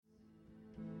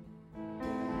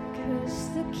'cause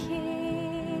the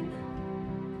King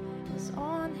is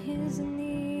on his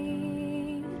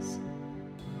knees,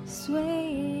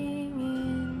 swaying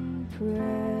in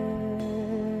prayer.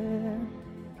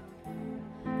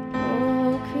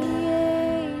 Oh,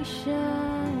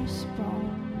 creation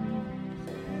responds,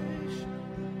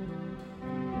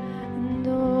 and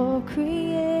all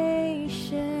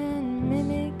creation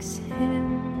mimics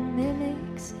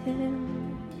him.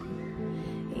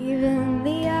 Even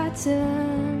the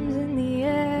atoms in the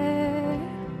air,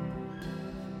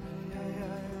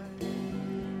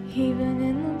 even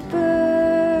in the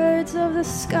birds of the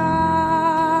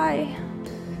sky,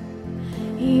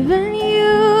 even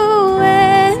you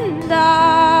and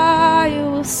I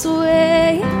will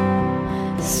sway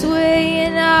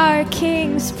in our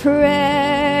King's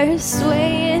prayer,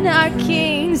 sway in our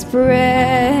King's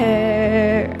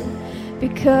prayer,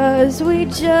 because we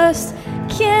just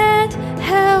can't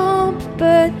help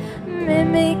but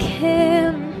mimic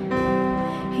him.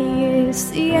 He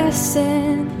is the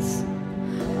essence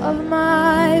of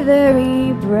my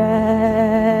very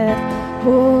breath.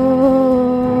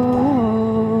 Oh,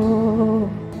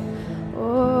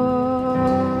 oh,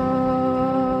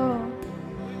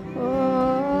 oh,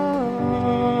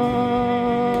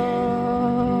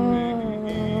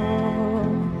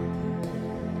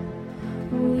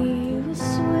 we will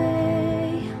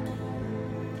sway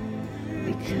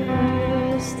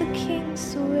because the King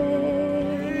sways.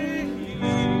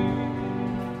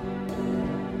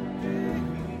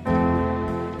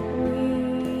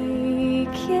 We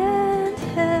can't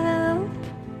help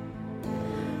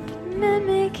but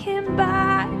mimic him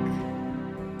back,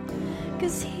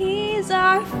 'cause he's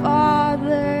our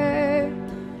Father.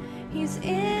 He's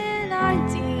in our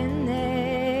DNA.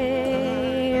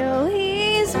 Oh,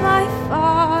 he's my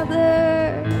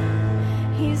Father.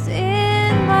 He's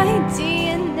in my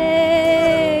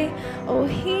DNA. Oh,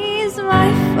 he's my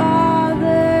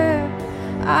Father.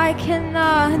 I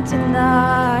cannot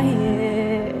deny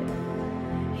it.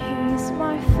 He's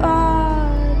my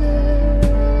Father.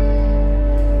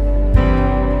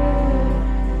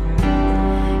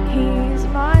 He's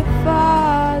my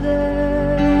Father.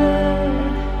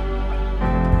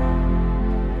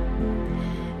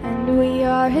 And we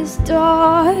are his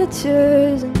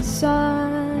daughters and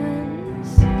sons.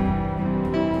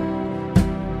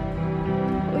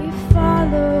 We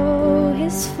follow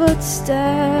his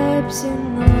footsteps in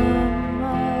the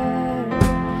mud.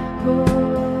 Oh,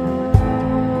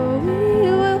 we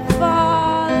will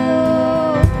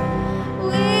follow.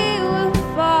 We will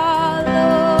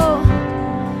follow.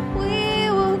 We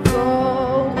will go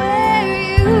where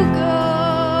you go.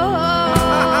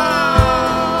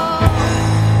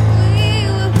 We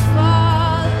will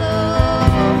follow.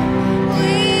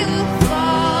 We will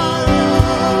follow.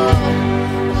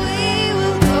 We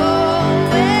will go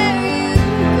where you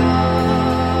go.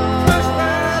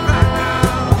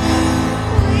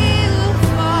 We will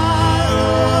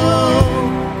follow.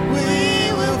 We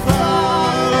will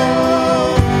follow.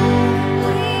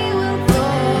 We will go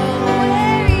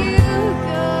where you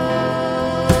go.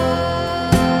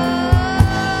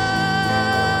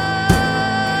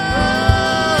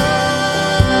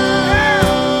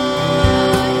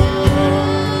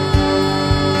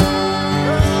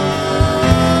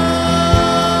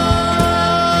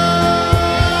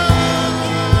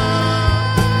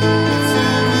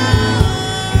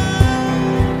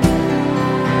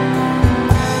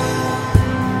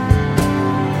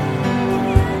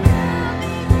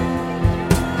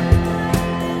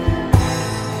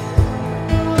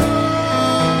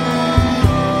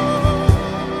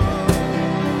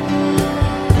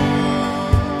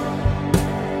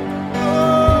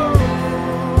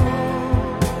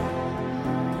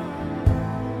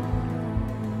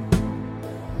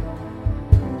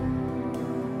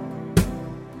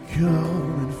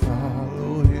 Come and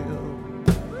follow him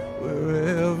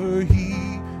wherever he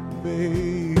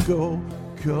may go.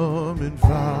 Come and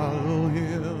follow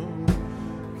him.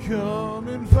 Come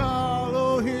and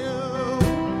follow him.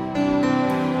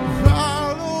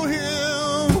 Follow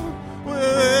him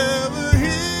wherever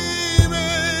he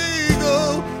may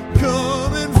go.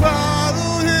 Come and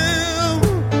follow him.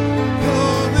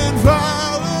 Come and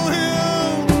follow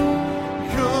him.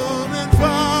 Come and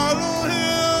follow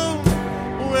him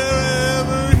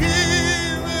wherever he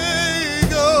may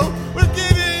go. We're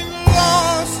getting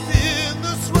lost in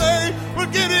the sway.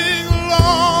 We're getting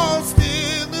lost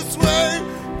in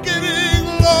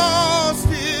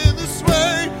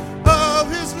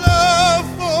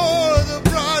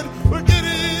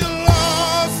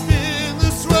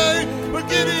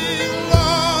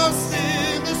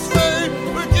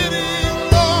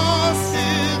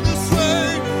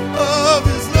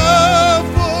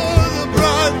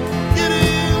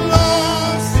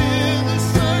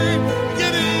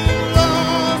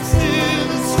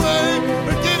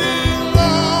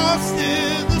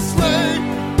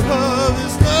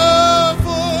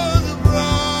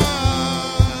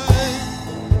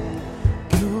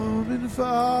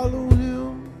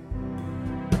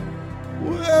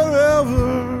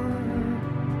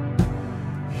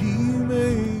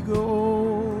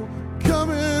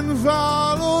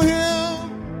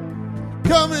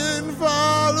Come and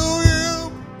follow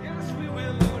him Yes, we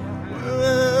will, Lord.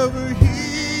 wherever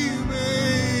he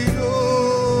may go.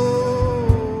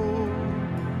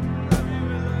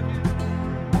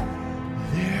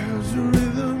 There's a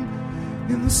rhythm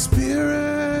in the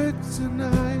spirit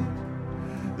tonight.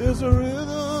 There's a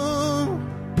rhythm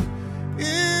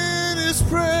in his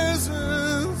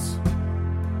presence.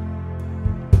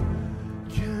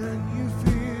 Can you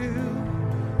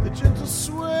feel the gentle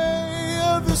sway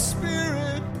of the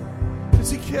Spirit as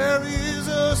he carries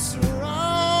us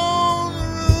around the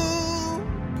room?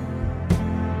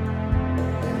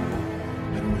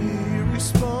 And we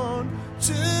respond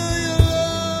to your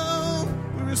love.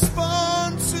 We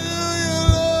respond to your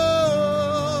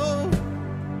love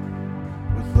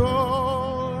with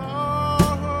all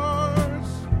our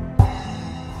hearts.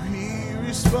 We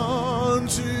respond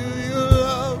to your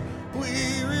love. We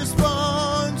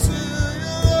respond to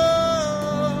your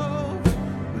love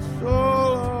with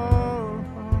all our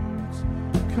hearts.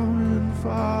 Come and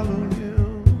follow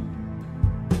him.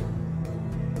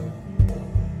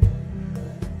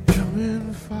 Come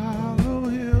and follow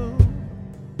him.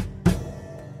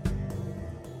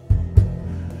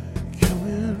 Come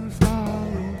and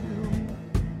follow him.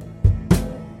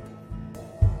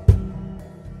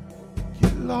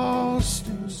 Get lost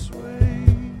in the sway.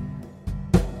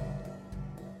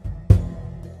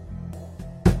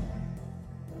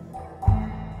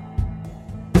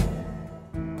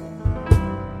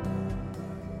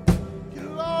 Get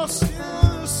lost in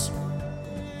the sway.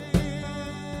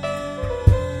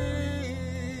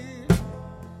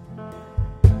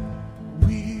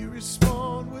 We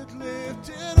respond with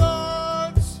lifted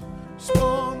hearts.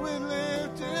 Respond with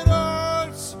lifted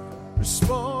hearts.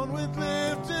 Respond with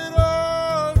lifted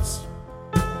hearts.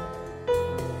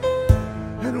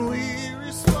 And we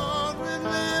respond with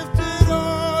lifted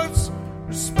hearts.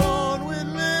 Respond with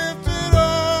lifted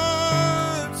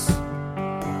hearts.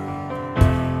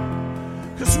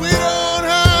 'Cause we don't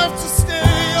have to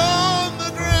stay on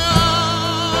the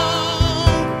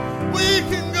ground. We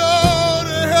can go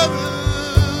to heaven.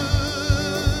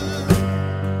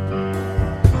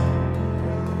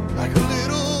 Like a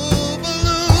little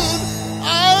balloon, I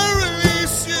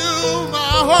release you,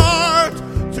 my heart,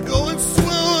 to go and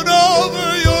swoon over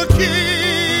your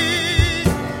king.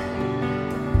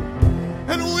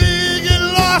 And we get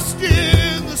lost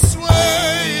in the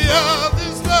sway of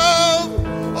his love.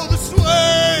 Oh, the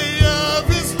sway of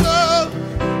his love.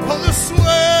 Oh, the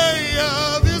sway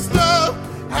of his love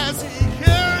as he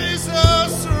carries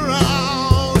us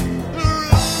around the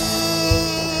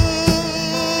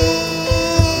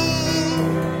room.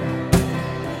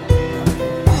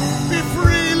 Be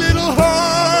free, little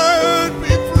heart.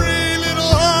 Be free,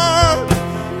 little heart.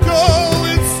 Go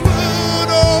and swoon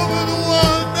over the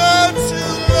one that you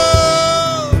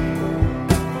love.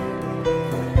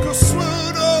 Go swoon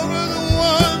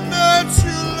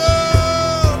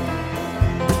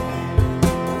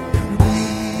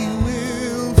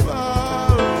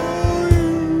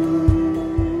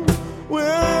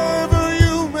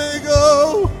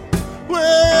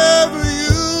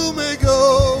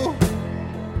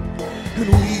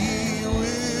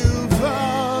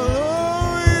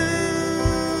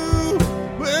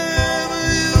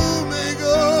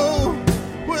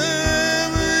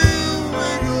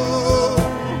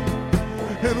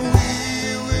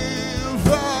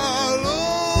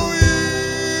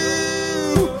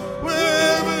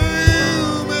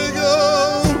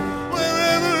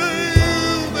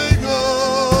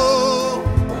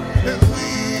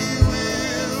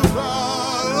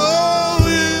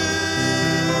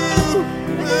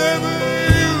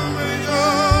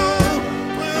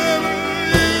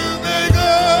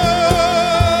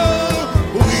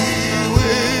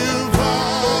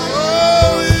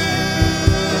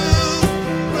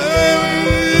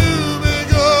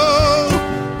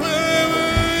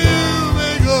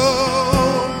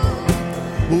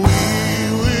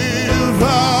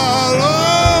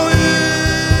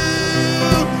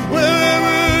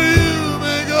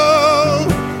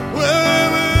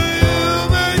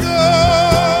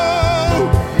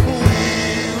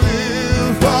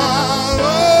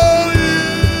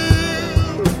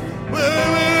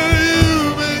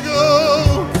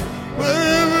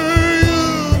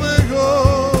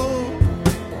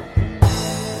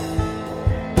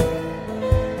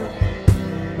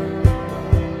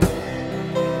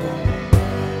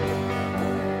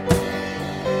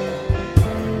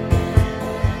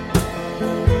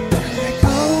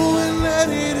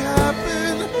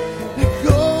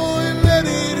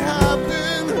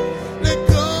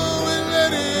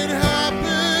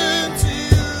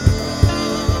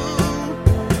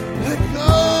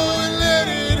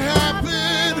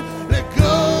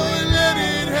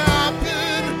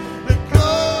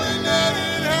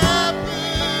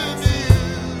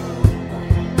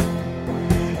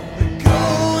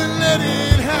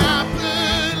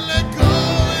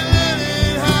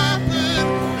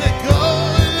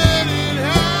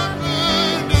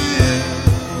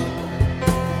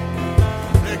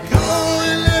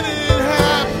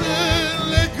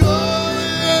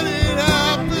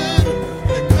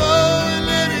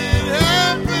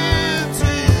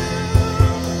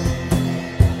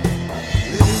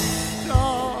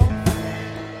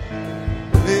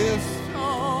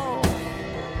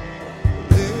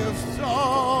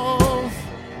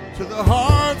to the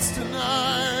hearts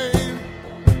tonight.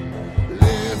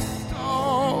 Lift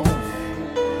off,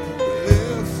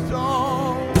 lift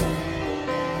off,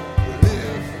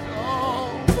 lift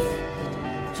off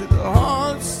to the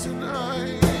hearts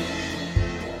tonight.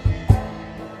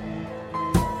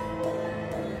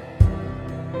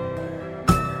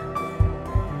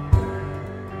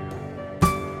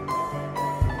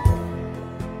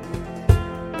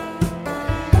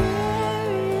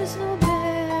 There is no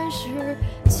measure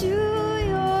to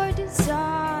your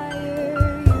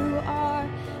desire. You are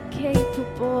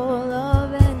capable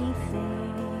of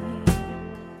anything.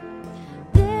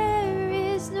 There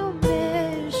is no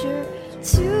measure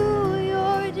to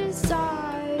your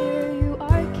desire. You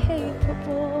are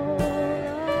capable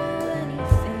of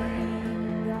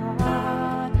anything.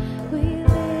 God, we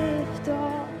lift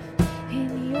off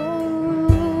in your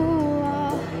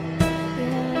ruach.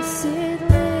 Yes, it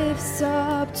lifts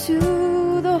up to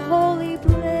the holy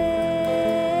place.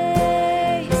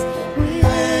 We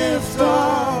lift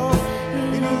off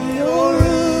in your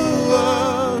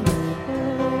ruach. Oh,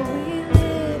 we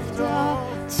lift up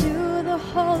to the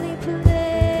holy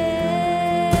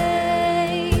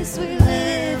place. We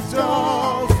lift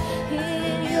off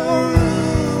in your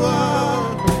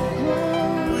ruach.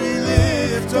 Oh, We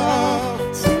lift up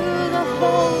to the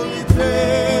holy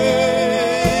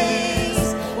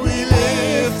place. We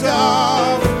lift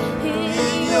up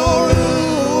in your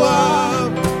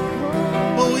ruach.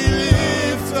 Oh, we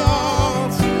lift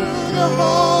up to the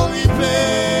holy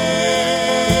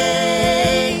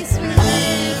place. We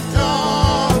lift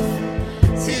up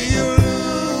to your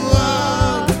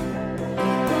ruach.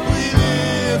 We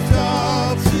lift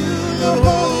up to the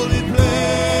holy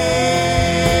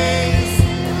place.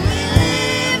 We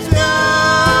lift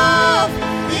up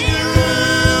in your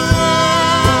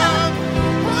ruach.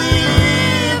 We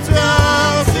lift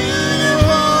up to the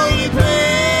holy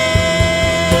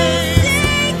place.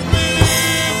 We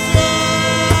lift up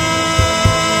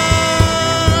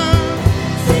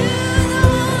the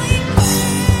holy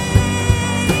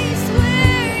place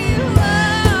where you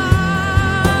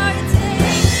are. Take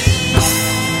me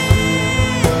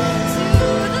to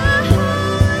the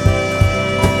holy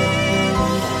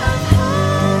of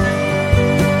holies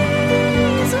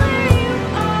where you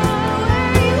are,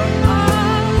 where you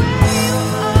are, where you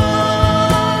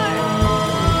are.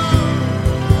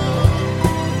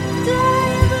 I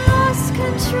have lost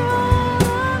control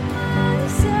of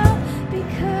myself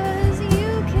because you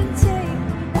can take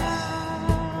me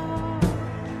back.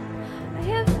 I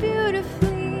have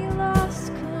beautifully lost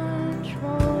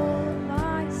control of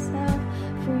myself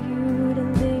for you to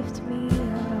lift me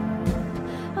up.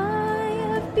 I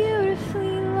have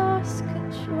beautifully lost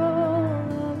control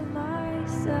of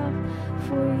myself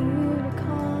for you to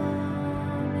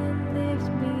come and lift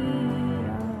me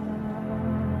up.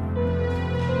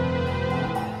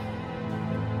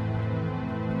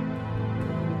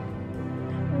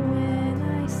 When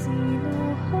I see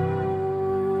no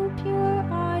hope, your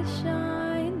eyes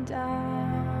shine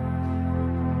down.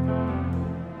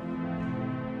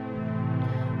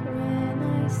 When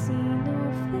I see no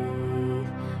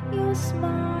faith, your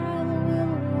smile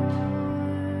will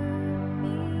warm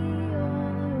me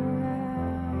all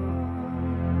around.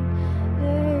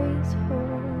 There is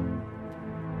hope.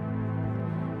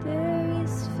 There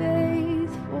is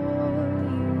faith for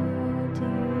you,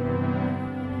 dear one.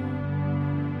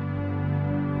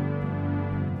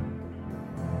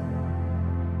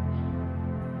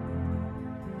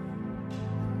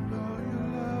 All your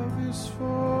love is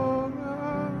for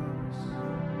us.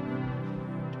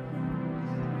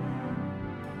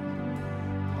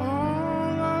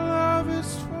 All our love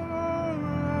is for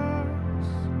us.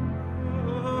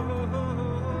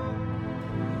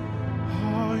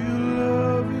 All your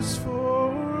love is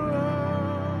for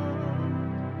us.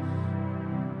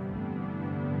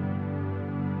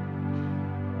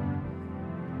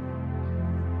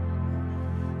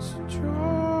 So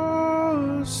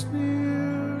draw us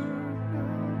near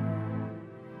now.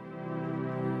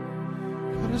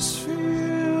 Let us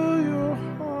feel your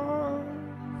heart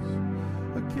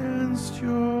against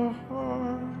your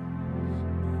heart.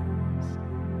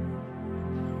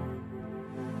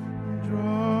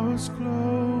 Draw us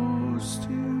close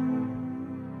to you.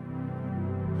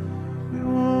 We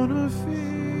want to feel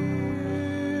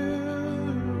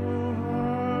your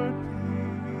heart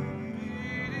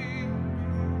beating.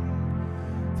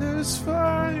 There's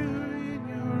fire in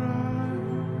your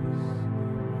eyes,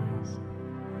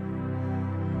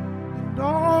 and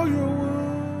all your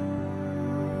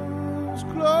wounds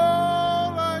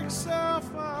glow like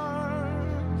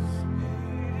sapphires.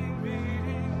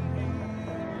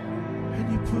 And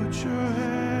you put your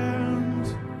hand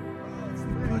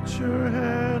put your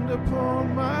hand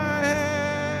upon my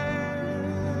hands,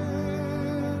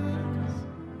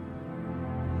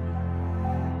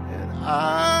 and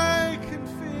I can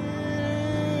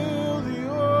feel the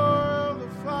oil, the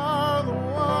fire, the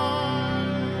wine.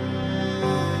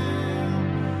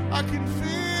 I can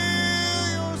feel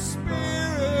your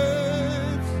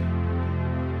spirit,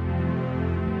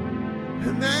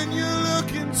 and then you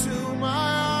look into my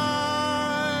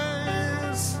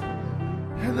eyes,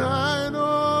 and I know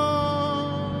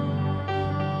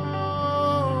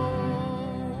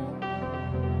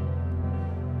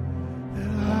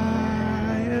that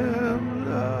I am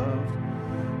loved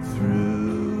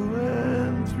through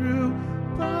and through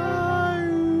by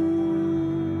you.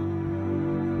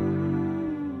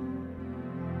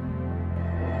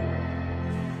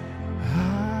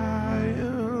 I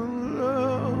am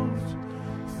loved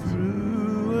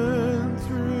through and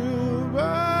through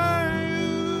by you.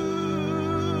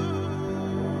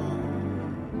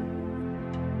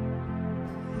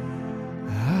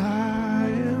 I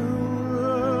am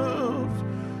loved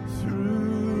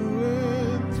through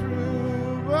and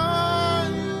through by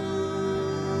you.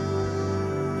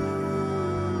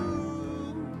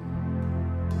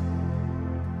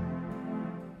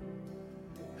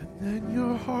 And then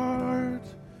your heart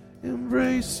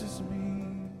embraces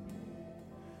me,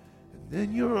 and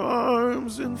then your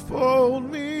arms enfold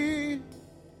me,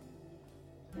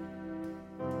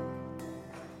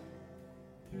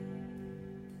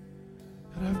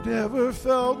 and I've never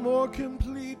felt more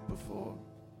complete before.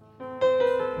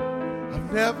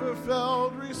 I've never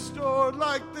felt restored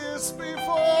like this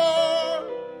before,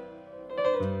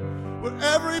 where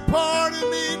every part of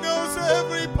me knows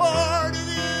every part of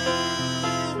you.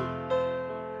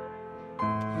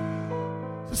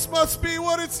 This must be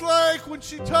what it's like when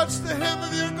she touched the hem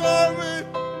of your garment,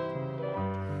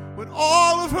 when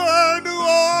all of her knew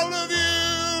all of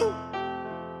you,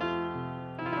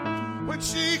 when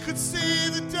she could see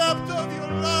the depth of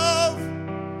your love,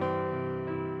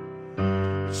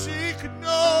 when she could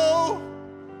know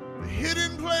the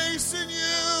hidden place in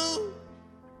you,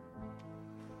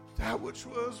 that which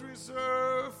was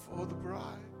reserved for the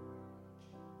bride.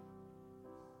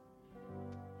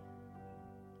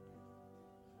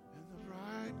 And the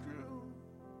bridegroom,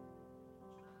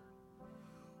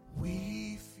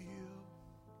 we feel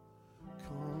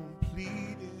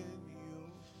complete in you.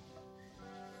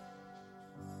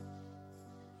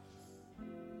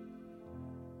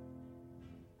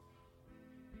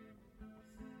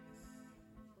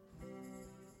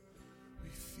 We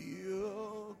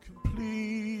feel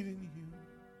complete in you.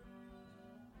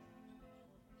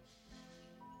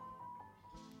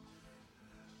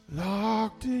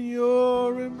 Locked in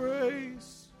your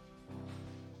embrace,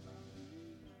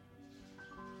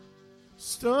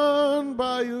 stunned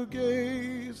by your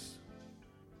gaze.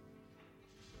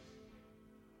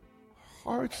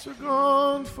 Hearts are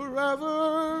gone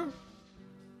forever,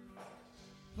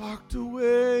 locked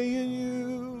away in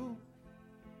you.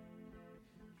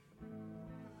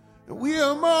 And we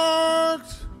are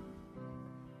marked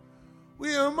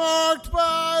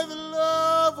by the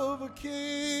love of a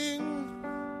king.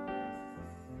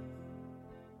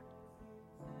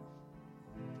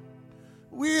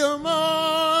 We are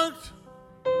marked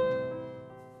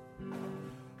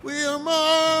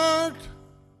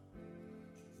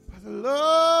by the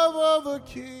love of a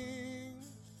king.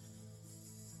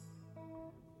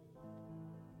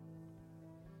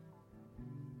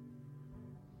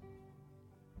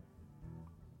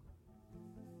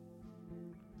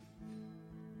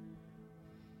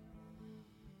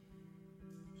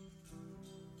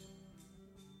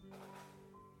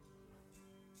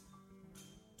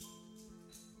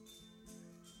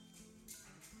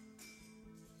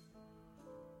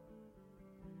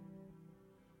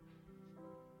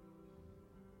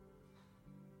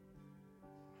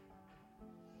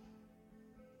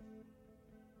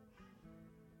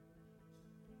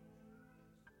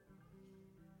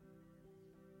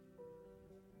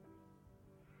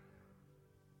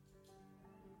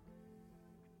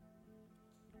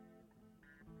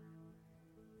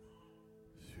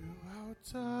 Throughout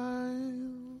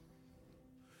time,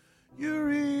 you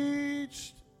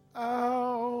reached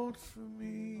out for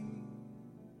me.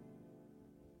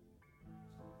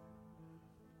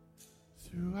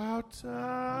 Throughout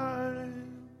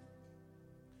time,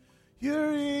 you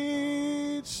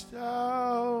reached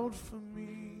out for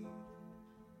me.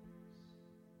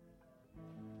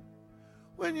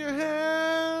 When your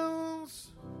hands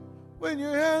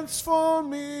for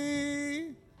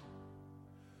me,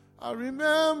 I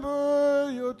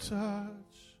remember your touch.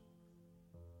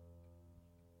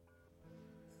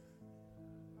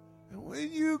 And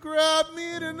when you grabbed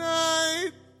me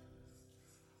tonight.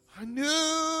 I knew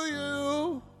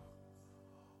you.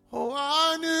 Oh,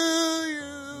 I knew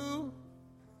you.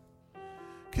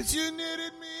 'Cause you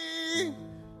knitted me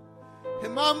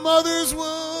in my mother's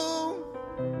womb.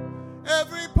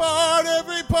 Every part,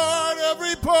 every part,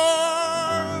 every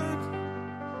part.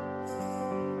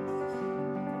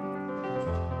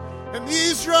 And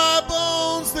these dry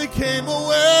bones, they came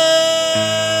away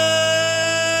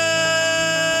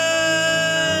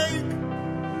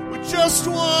with just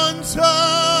one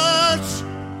touch,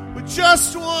 with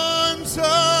just one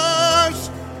touch.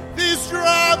 These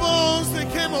dry bones, they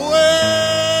came away.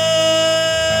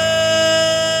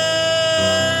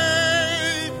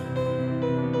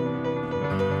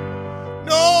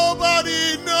 Nobody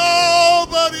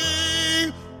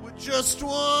with just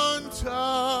one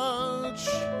touch.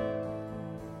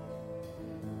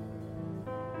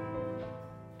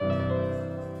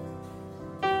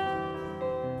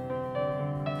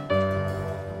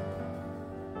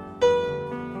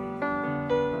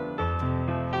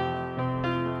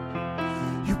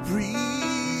 You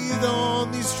breathe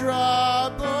on these dry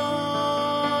bones.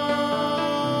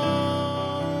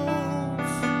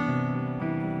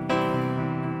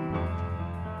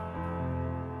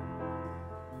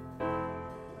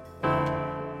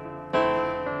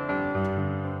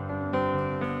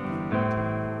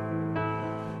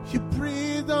 You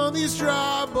breathe on these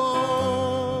dry bones.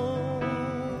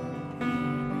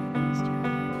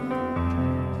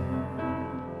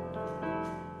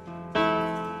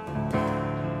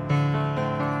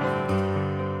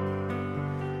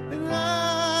 And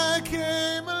I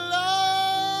came alive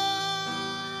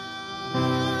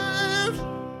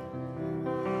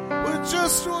with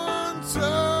just one touch.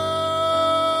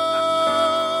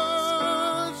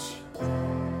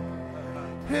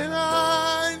 And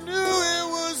I knew it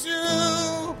was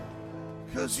you,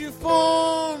 'cause you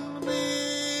formed me.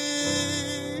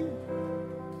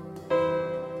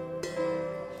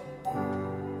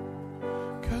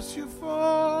 'Cause you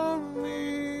formed me.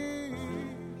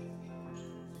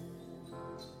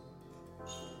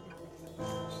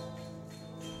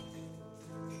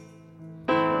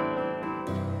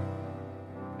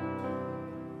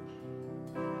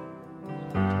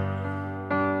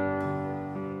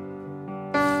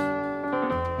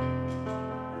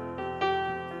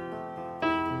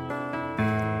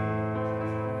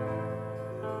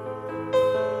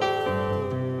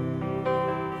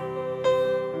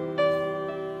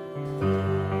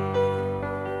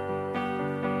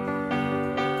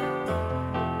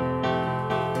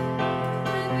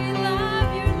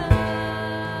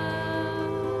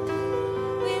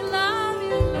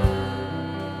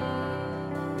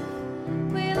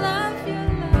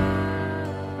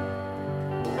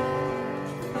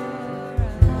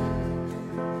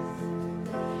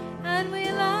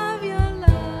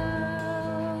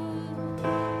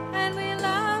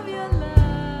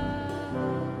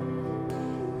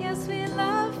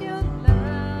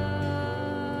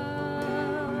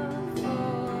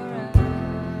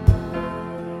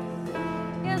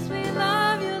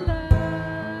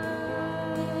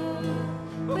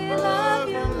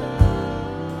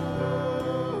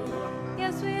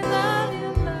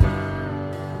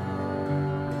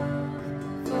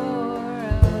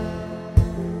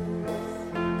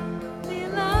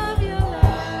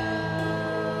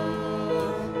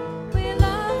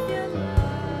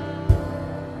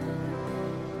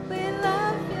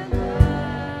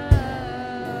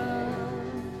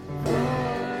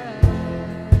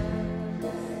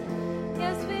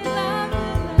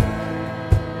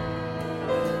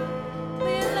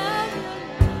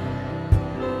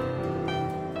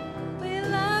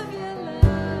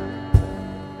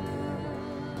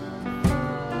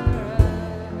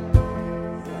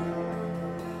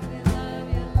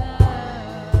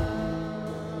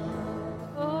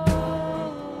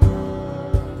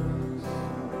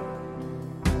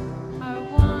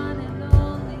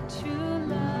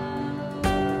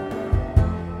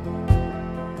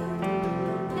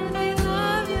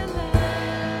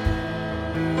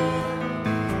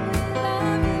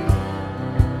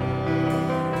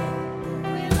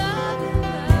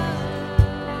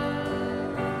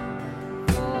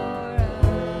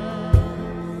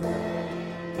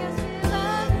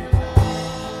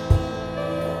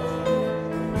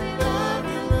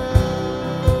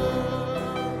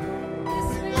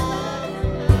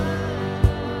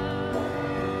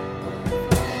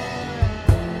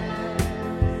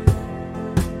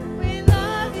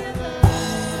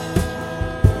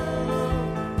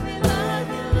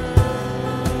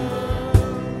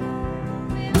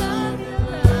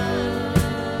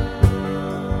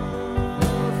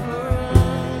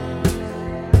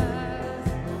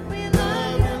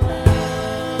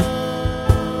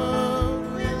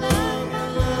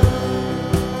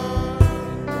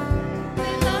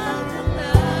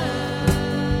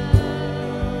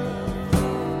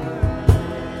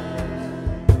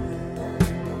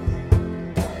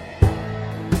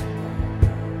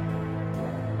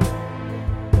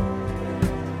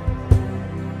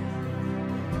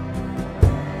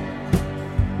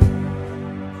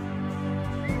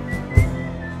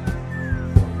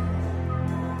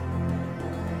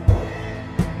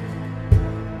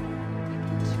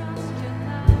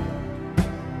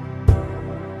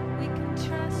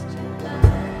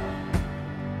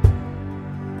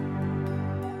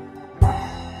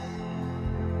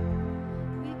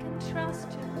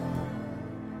 trust your love.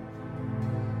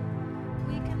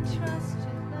 We can trust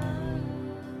your love.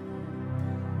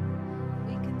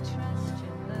 We can trust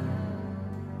your love.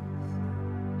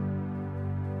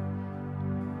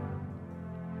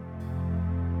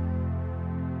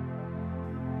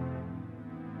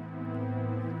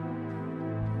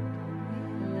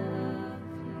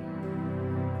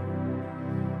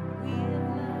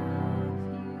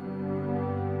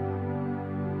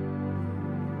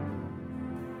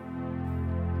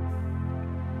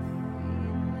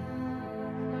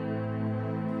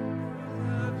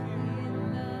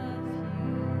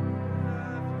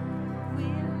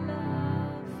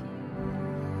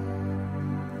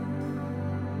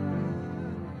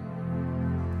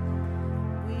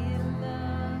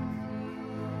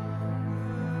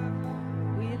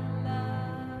 We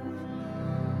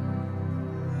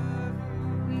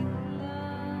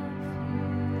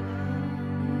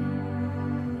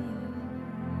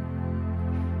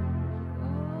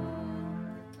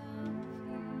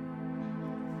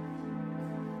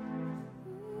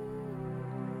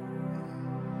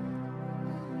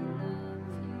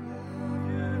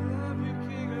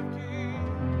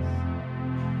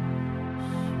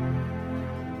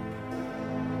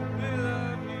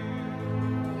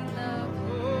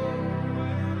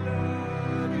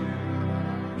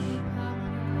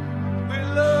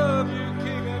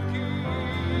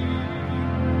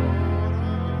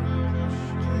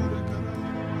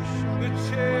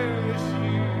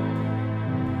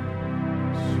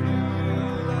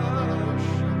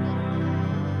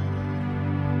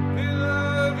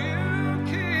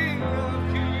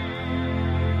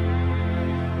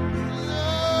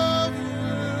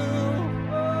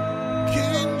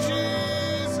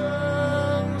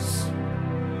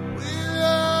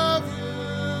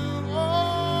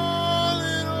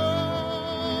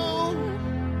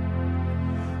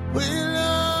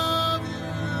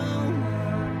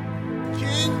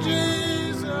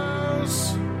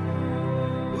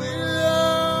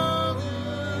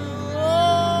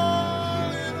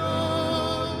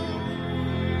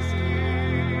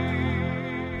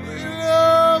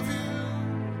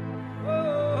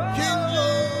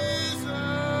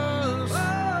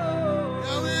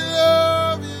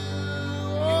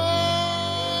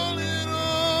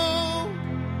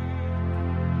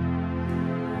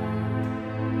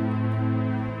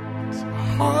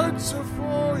Hearts are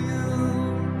for you.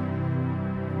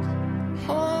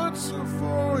 Hearts are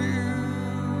for